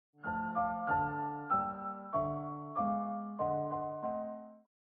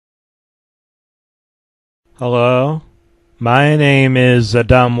Hello, my name is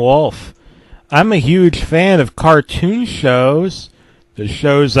Dumb Wolf. I'm a huge fan of cartoon shows. The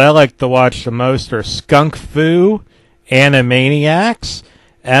shows I like to watch the most are Skunk Fu, Animaniacs,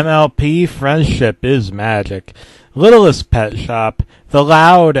 MLP, Friendship is Magic, Littlest Pet Shop, The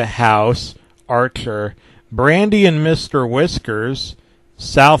Loud House, Archer, Brandy and Mr. Whiskers,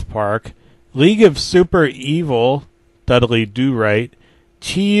 South Park, League of Super Evil, Dudley Do-Right,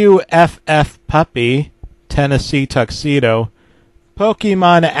 TUFF Puppy, Tennessee Tuxedo,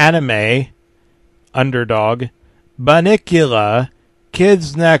 Pokemon Anime, Underdog, Bunnicula,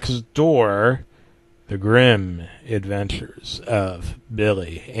 Kids Next Door, The Grim Adventures of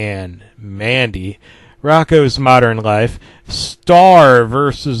Billy and Mandy, Rocco's Modern Life, Star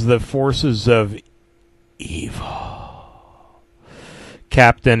versus the Forces of Evil,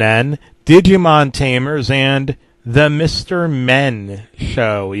 Captain N, Digimon Tamers, and The Mr. Men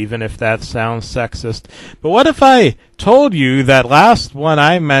Show, even if that sounds sexist. But what if I told you that last one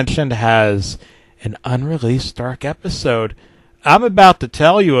I mentioned has an unreleased dark episode? I'm about to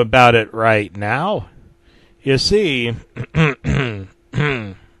tell you about it right now. You see,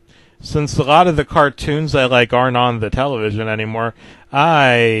 since a lot of the cartoons I like aren't on the television anymore,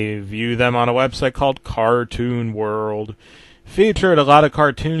 I view them on a website called Cartoon World. Featured a lot of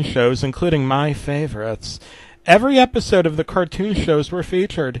cartoon shows, including my favorites. Every episode of the cartoon shows were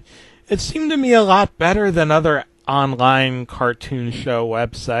featured. It seemed to me a lot better than other online cartoon show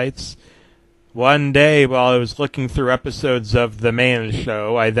websites. One day, while I was looking through episodes of The Man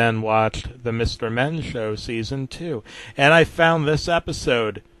Show, I then watched The Mr. Men Show Season 2, and I found this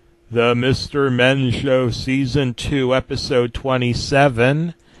episode, The Mr. Men Show Season 2, Episode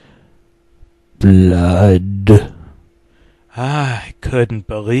 27, Blood. I couldn't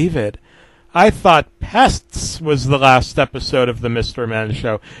believe it. I thought Pests was the last episode of The Mr. Men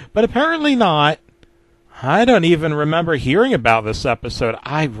Show, but apparently not. I don't even remember hearing about this episode.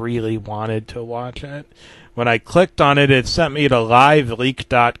 I really wanted to watch it. When I clicked on it, it sent me to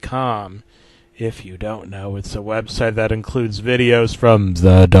liveleak.com. If you don't know, it's a website that includes videos from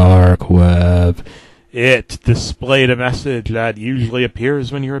the dark web. It displayed a message that usually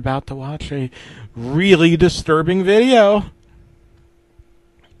appears when you're about to watch a really disturbing video.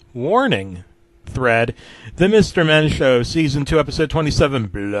 Warning. Thread. The Mr. Men Show, Season 2, Episode 27,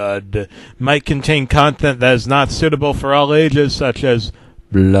 Blood, might contain content that is not suitable for all ages, such as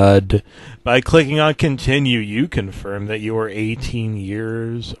blood. By clicking on Continue, you confirm that you are 18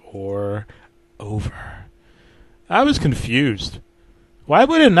 years or over. I was confused. Why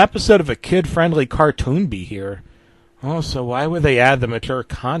would an episode of a kid-friendly cartoon be here? Also, why would they add the mature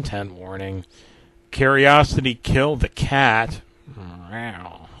content warning? Curiosity killed the cat.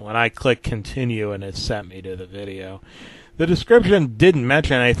 Wow. When I clicked Continue and it sent me to the video. The description didn't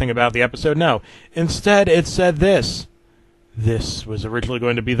mention anything about the episode, no. Instead, it said this. This was originally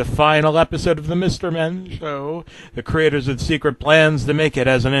going to be the final episode of The Mr. Men Show. The creators had secret plans to make it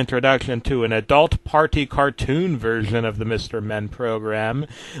as an introduction to an adult party cartoon version of the Mr. Men program,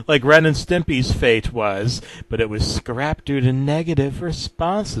 like Ren and Stimpy's fate was, but it was scrapped due to negative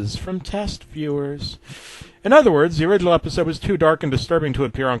responses from test viewers. In other words, the original episode was too dark and disturbing to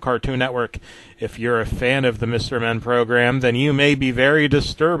appear on Cartoon Network. If you're a fan of the Mr. Men program, then you may be very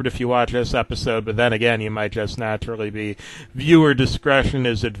disturbed if you watch this episode, but then again, you might just naturally be. Viewer discretion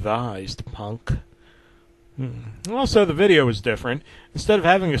is advised, punk. Also, the video was different. Instead of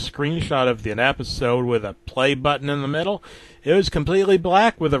having a screenshot of an episode with a play button in the middle, it was completely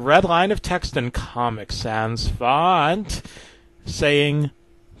black with a red line of text in Comic Sans font saying,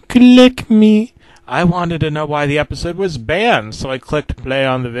 "Click me." I wanted to know why the episode was banned, so I clicked play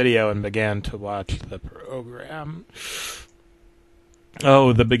on the video and began to watch the program.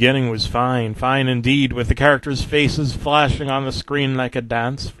 Oh, the beginning was fine, fine indeed, with the characters' faces flashing on the screen like a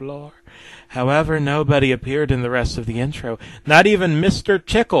dance floor. However, nobody appeared in the rest of the intro, not even Mr.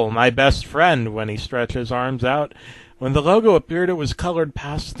 Tickle, my best friend, when he stretched his arms out. When the logo appeared, it was colored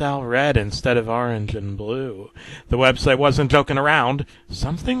pastel red instead of orange and blue. The website wasn't joking around.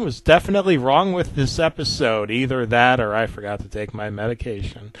 Something was definitely wrong with this episode. Either that or I forgot to take my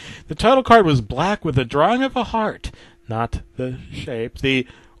medication. The title card was black with a drawing of a heart, not the shape, the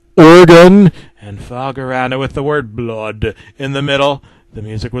organ, and fog around it with the word blood in the middle. The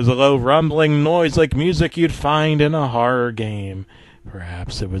music was a low rumbling noise like music you'd find in a horror game.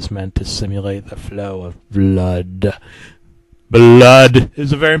 Perhaps it was meant to simulate the flow of blood. Blood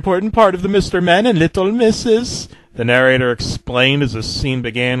is a very important part of the Mr. Men and Little Misses, the narrator explained as the scene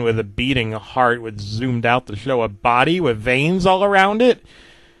began with a beating heart which zoomed out to show a body with veins all around it.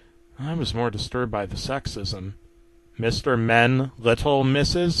 I was more disturbed by the sexism. Mr. Men, Little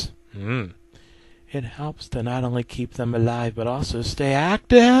Misses? It helps to not only keep them alive, but also stay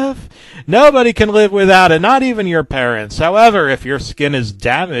active. Nobody can live without it, not even your parents. However, if your skin is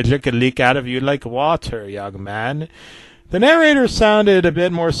damaged, it could leak out of you like water, young man. The narrator sounded a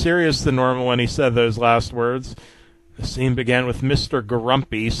bit more serious than normal when he said those last words. The scene began with Mr.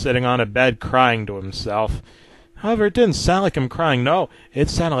 Grumpy sitting on a bed crying to himself. However, it didn't sound like him crying. No, it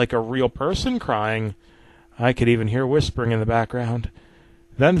sounded like a real person crying. I could even hear whispering in the background.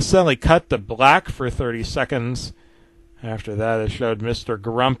 Then it suddenly cut to black for 30 seconds. After that, it showed Mr.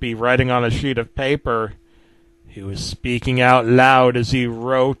 Grumpy writing on a sheet of paper. He was speaking out loud as he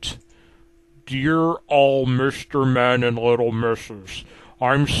wrote, "Dear all Mr. Men and Little Misses,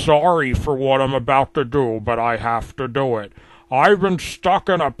 I'm sorry for what I'm about to do, but I have to do it. I've been stuck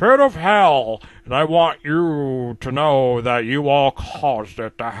in a pit of hell, and I want you to know that you all caused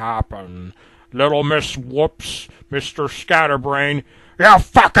it to happen. Little Miss Whoops, Mr. Scatterbrain, you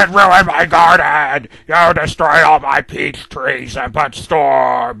fucking ruined my garden! You destroyed all my peach trees and put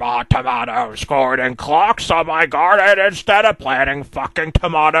store-bought tomatoes, corn, and clocks on my garden instead of planting fucking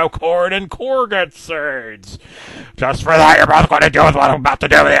tomato, corn, and courgette seeds. Just for that, you're both going to do with what I'm about to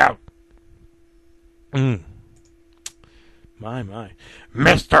do with you." My.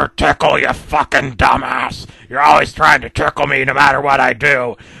 Mr. Tickle, you fucking dumbass. You're always trying to tickle me no matter what I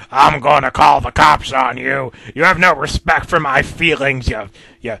do. I'm going to call the cops on you. You have no respect for my feelings, you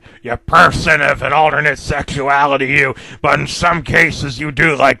person of an alternate sexuality, you. But in some cases, you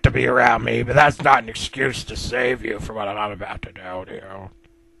do like to be around me, but that's not an excuse to save you from what I'm about to do to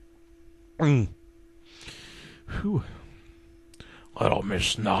you. Whew. Little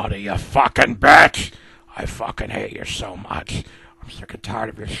Miss Naughty, you fucking bitch. I fucking hate you so much. I'm sick and tired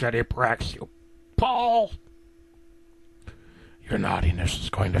of your shitty pranks, you Paul. Your naughtiness is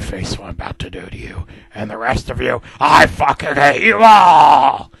going to face what I'm about to do to you. And the rest of you, I fucking hate you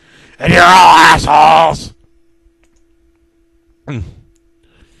all! And you're all assholes!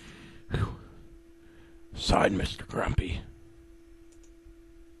 Signed, Mr. Grumpy.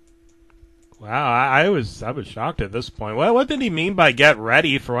 Wow, I was shocked at this point. What did he mean by get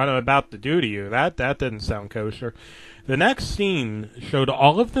ready for what I'm about to do to you? That didn't sound kosher. The next scene showed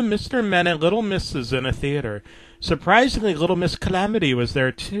all of the Mr. Men and Little Misses in a theater. Surprisingly, Little Miss Calamity was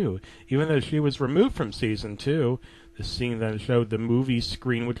there too, even though she was removed from Season 2. The scene then showed the movie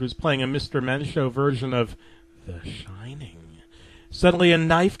screen, which was playing a Mr. Men Show version of The Shining. Suddenly a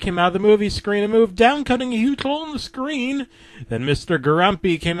knife came out of the movie screen and moved down, cutting a huge hole in the screen. Then Mr.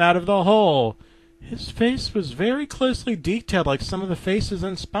 Grumpy came out of the hole. His face was very closely detailed, like some of the faces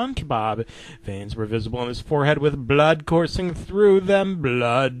in SpongeBob. Veins were visible on his forehead with blood coursing through them.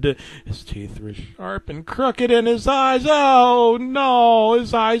 Blood. His teeth were sharp and crooked in his eyes. Oh, no!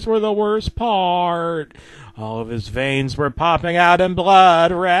 His eyes were the worst part. All of his veins were popping out in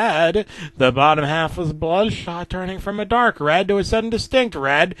blood red. The bottom half was bloodshot, turning from a dark red to a sudden distinct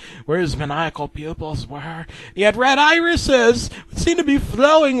red, where his maniacal pupils were. He had red irises, which seemed to be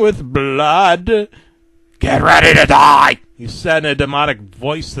flowing with blood. "Get ready to die," he said in a demonic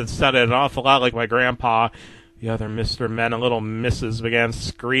voice that sounded an awful lot like my grandpa. The other Mr. Men and Little Misses began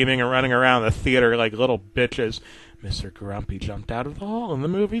screaming and running around the theater like little bitches. Mr. Grumpy jumped out of the hole in the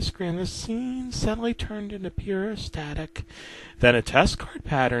movie screen. The scene suddenly turned into pure static. Then a test card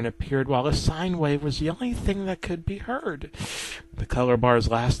pattern appeared while a sine wave was the only thing that could be heard. The color bars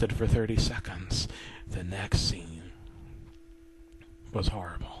lasted for 30 seconds. The next scene was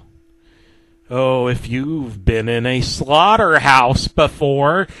horrible. Oh, if you've been in a slaughterhouse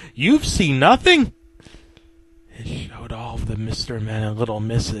before, you've seen nothing. It showed all of the Mr. Men and Little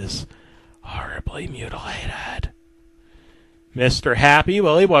Misses horribly mutilated. Mr. Happy,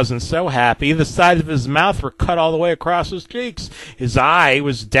 well, he wasn't so happy. The sides of his mouth were cut all the way across his cheeks. His eye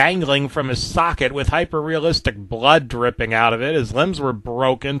was dangling from his socket with hyper-realistic blood dripping out of it. His limbs were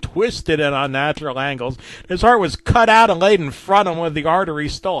broken, twisted at unnatural angles. His heart was cut out and laid in front of him with the artery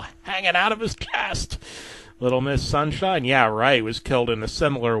still hanging out of his chest. Little Miss Sunshine, yeah, right, was killed in a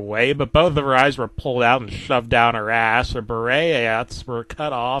similar way, but both of her eyes were pulled out and shoved down her ass. Her berets were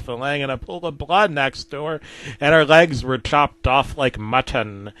cut off and laying in a pool of blood next to her, and her legs were chopped off like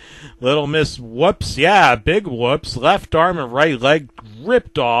mutton. Little Miss Whoops, yeah, big Whoops, left arm and right leg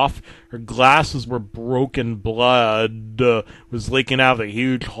ripped off. Her glasses were broken. Blood was leaking out of a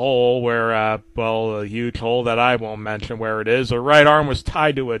huge hole where, a huge hole that I won't mention where it is. Her right arm was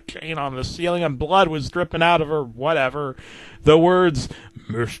tied to a chain on the ceiling, and blood was dripping out of her whatever. The words,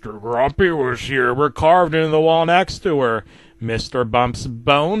 "Mr. Grumpy was here," were carved into the wall next to her. Mr. Bump's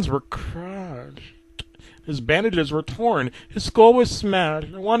bones were crushed. His bandages were torn. His skull was smashed.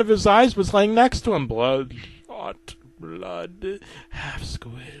 And one of his eyes was laying next to him. Bloodshot blood, half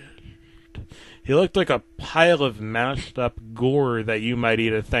squished. He looked like a pile of mashed up gore that you might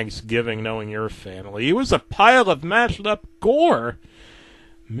eat at Thanksgiving knowing your family. He was a pile of mashed up gore.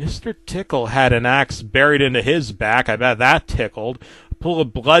 Mr. Tickle had an axe buried into his back. I bet that tickled. A pool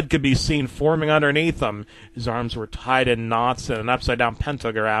of blood could be seen forming underneath him. His arms were tied in knots in an upside-down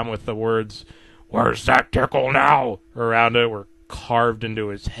pentagram with the words, "Where's that Tickle now?" around it were carved into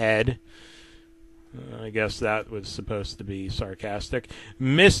his head. I guess that was supposed to be sarcastic.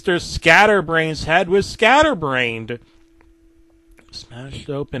 Mr. Scatterbrain's head was scatterbrained. Smashed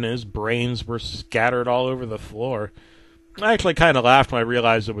open, his brains were scattered all over the floor. I actually kind of laughed when I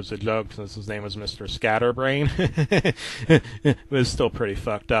realized it was a joke since his name was Mr. Scatterbrain. It was still pretty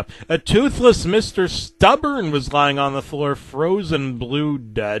fucked up. A toothless Mr. Stubborn was lying on the floor, frozen blue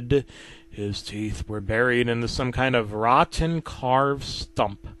dead. His teeth were buried into some kind of rotten carved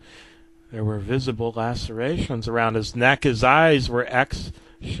stump. There were visible lacerations around his neck. His eyes were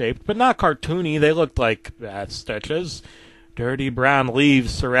X-shaped, but not cartoony. They looked like bat stitches. Dirty brown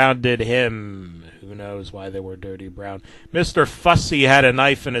leaves surrounded him. Who knows why they were dirty brown. Mr. Fussy had a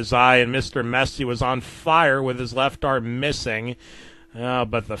knife in his eye, and Mr. Messy was on fire with his left arm missing. Oh,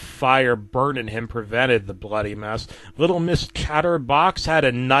 but the fire burning him prevented the bloody mess. Little Miss Chatterbox had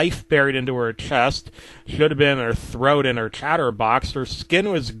a knife buried into her chest. Should have been her throat in her chatterbox. Her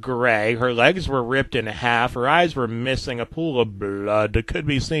skin was gray. Her legs were ripped in half. Her eyes were missing. A pool of blood could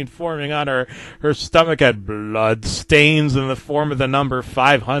be seen forming on her. Her stomach had blood stains in the form of the number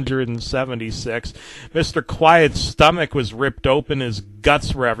 576. Mr. Quiet's stomach was ripped open. His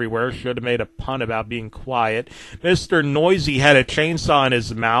guts were everywhere. Should have made a pun about being quiet. Mr. Noisy had a chainsaw in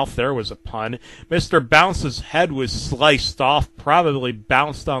his mouth. There was a pun. Mr. Bounce's head was sliced off, probably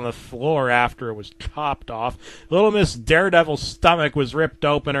bounced on the floor after it was chopped off. Little Miss Daredevil's stomach was ripped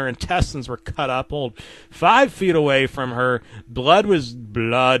open. Her intestines were cut up. 5 feet away from her, blood was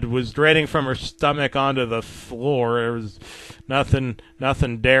draining from her stomach onto the floor. There was nothing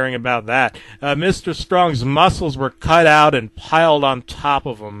daring about that. Mr. Strong's muscles were cut out and piled on top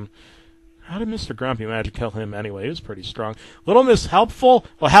of him. How did Mr. Grumpy manage to kill him anyway? He was pretty strong. Little Miss Helpful?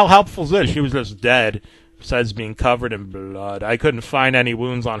 Well, how helpful is this? She was just dead, besides being covered in blood. I couldn't find any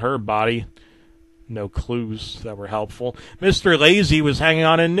wounds on her body. No clues that were helpful. Mr. Lazy was hanging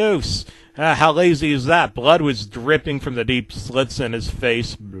on a noose. How lazy is that? Blood was dripping from the deep slits in his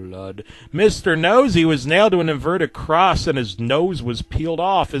face. Blood. Mr. Nosy was nailed to an inverted cross, and his nose was peeled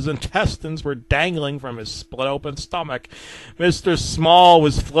off. His intestines were dangling from his split-open stomach. Mr. Small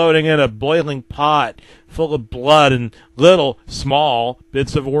was floating in a boiling pot full of blood and little, small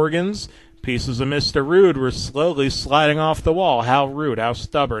bits of organs. Pieces of Mr. Rude were slowly sliding off the wall. How rude, how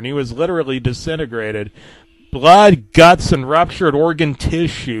stubborn. He was literally disintegrated. Blood, guts, and ruptured organ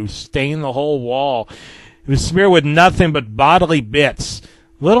tissue stained the whole wall. It was smeared with nothing but bodily bits.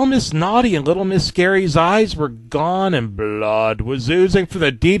 Little Miss Naughty and Little Miss Scary's eyes were gone, and blood was oozing from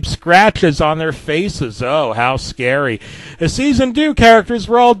the deep scratches on their faces. Oh, how scary. The Season 2 characters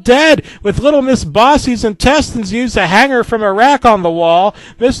were all dead, with Little Miss Bossy's intestines used to hang her from a rack on the wall,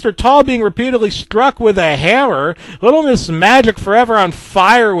 Mr. Tall being repeatedly struck with a hammer, Little Miss Magic forever on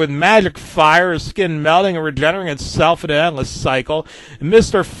fire with magic fire, her skin melting and regenerating itself in an endless cycle, and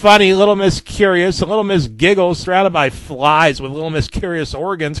Mr. Funny, Little Miss Curious, and Little Miss Giggles surrounded by flies with Little Miss Curious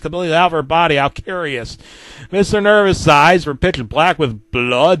organs completely out of her body. How curious. Mr. Nervous' eyes were pitch black with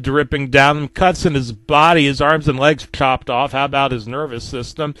blood dripping down them, cuts in his body, his arms and legs chopped off. How about his nervous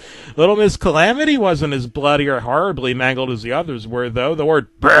system? Little Miss Calamity wasn't as bloody or horribly mangled as the others were, though. The word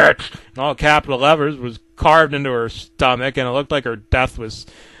bitch in all capital letters was carved into her stomach, and it looked like her death was,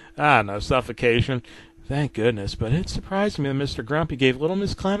 suffocation. Thank goodness, but it surprised me that Mr. Grumpy gave Little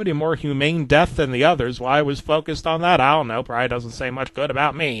Miss Calamity a more humane death than the others. Why I was focused on that, I don't know. Probably doesn't say much good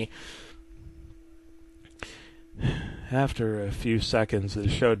about me. After a few seconds, it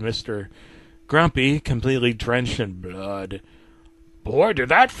showed Mr. Grumpy completely drenched in blood. "Boy, did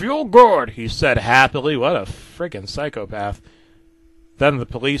that feel good," he said happily. What a friggin' psychopath. Then the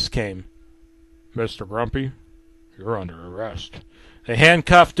police came. "Mr. Grumpy, you're under arrest." They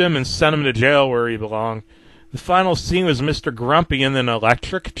handcuffed him and sent him to jail where he belonged. The final scene was Mr. Grumpy in an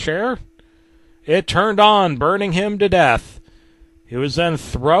electric chair. It turned on, burning him to death. He was then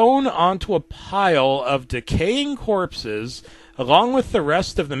thrown onto a pile of decaying corpses, along with the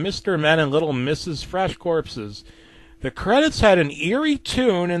rest of the Mr. Men and Little Mrs. Fresh corpses. The credits had an eerie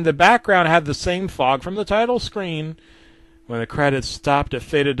tune, and the background had the same fog from the title screen. When the credits stopped, it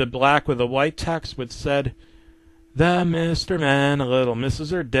faded to black with a white text which said, "The Mr. Men and Little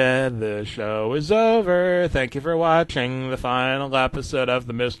Misses are dead. The show is over. Thank you for watching. The final episode of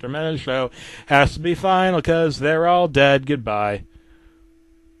the Mr. Men show has to be final because they're all dead. Goodbye."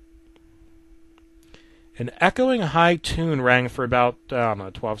 An echoing high tune rang for about,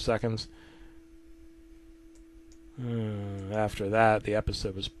 12 seconds. After that, the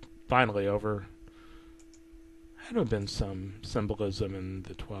episode was finally over. Had to have been some symbolism in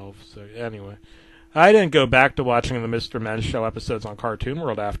the 12. So anyway, I didn't go back to watching the Mr. Men's Show episodes on Cartoon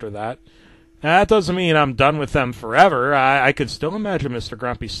World after that. Now, that doesn't mean I'm done with them forever. I could still imagine Mr.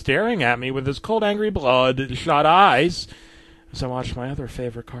 Grumpy staring at me with his cold, angry, bloodshot eyes as I watched my other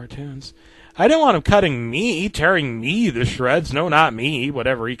favorite cartoons. I didn't want him cutting me, tearing me to shreds. No, not me.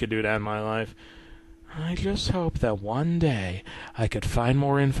 Whatever he could do to end my life. I just hope that one day I could find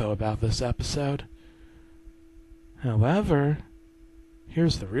more info about this episode. However,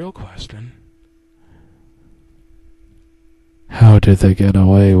 here's the real question. How did they get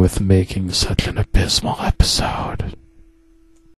away with making such an abysmal episode?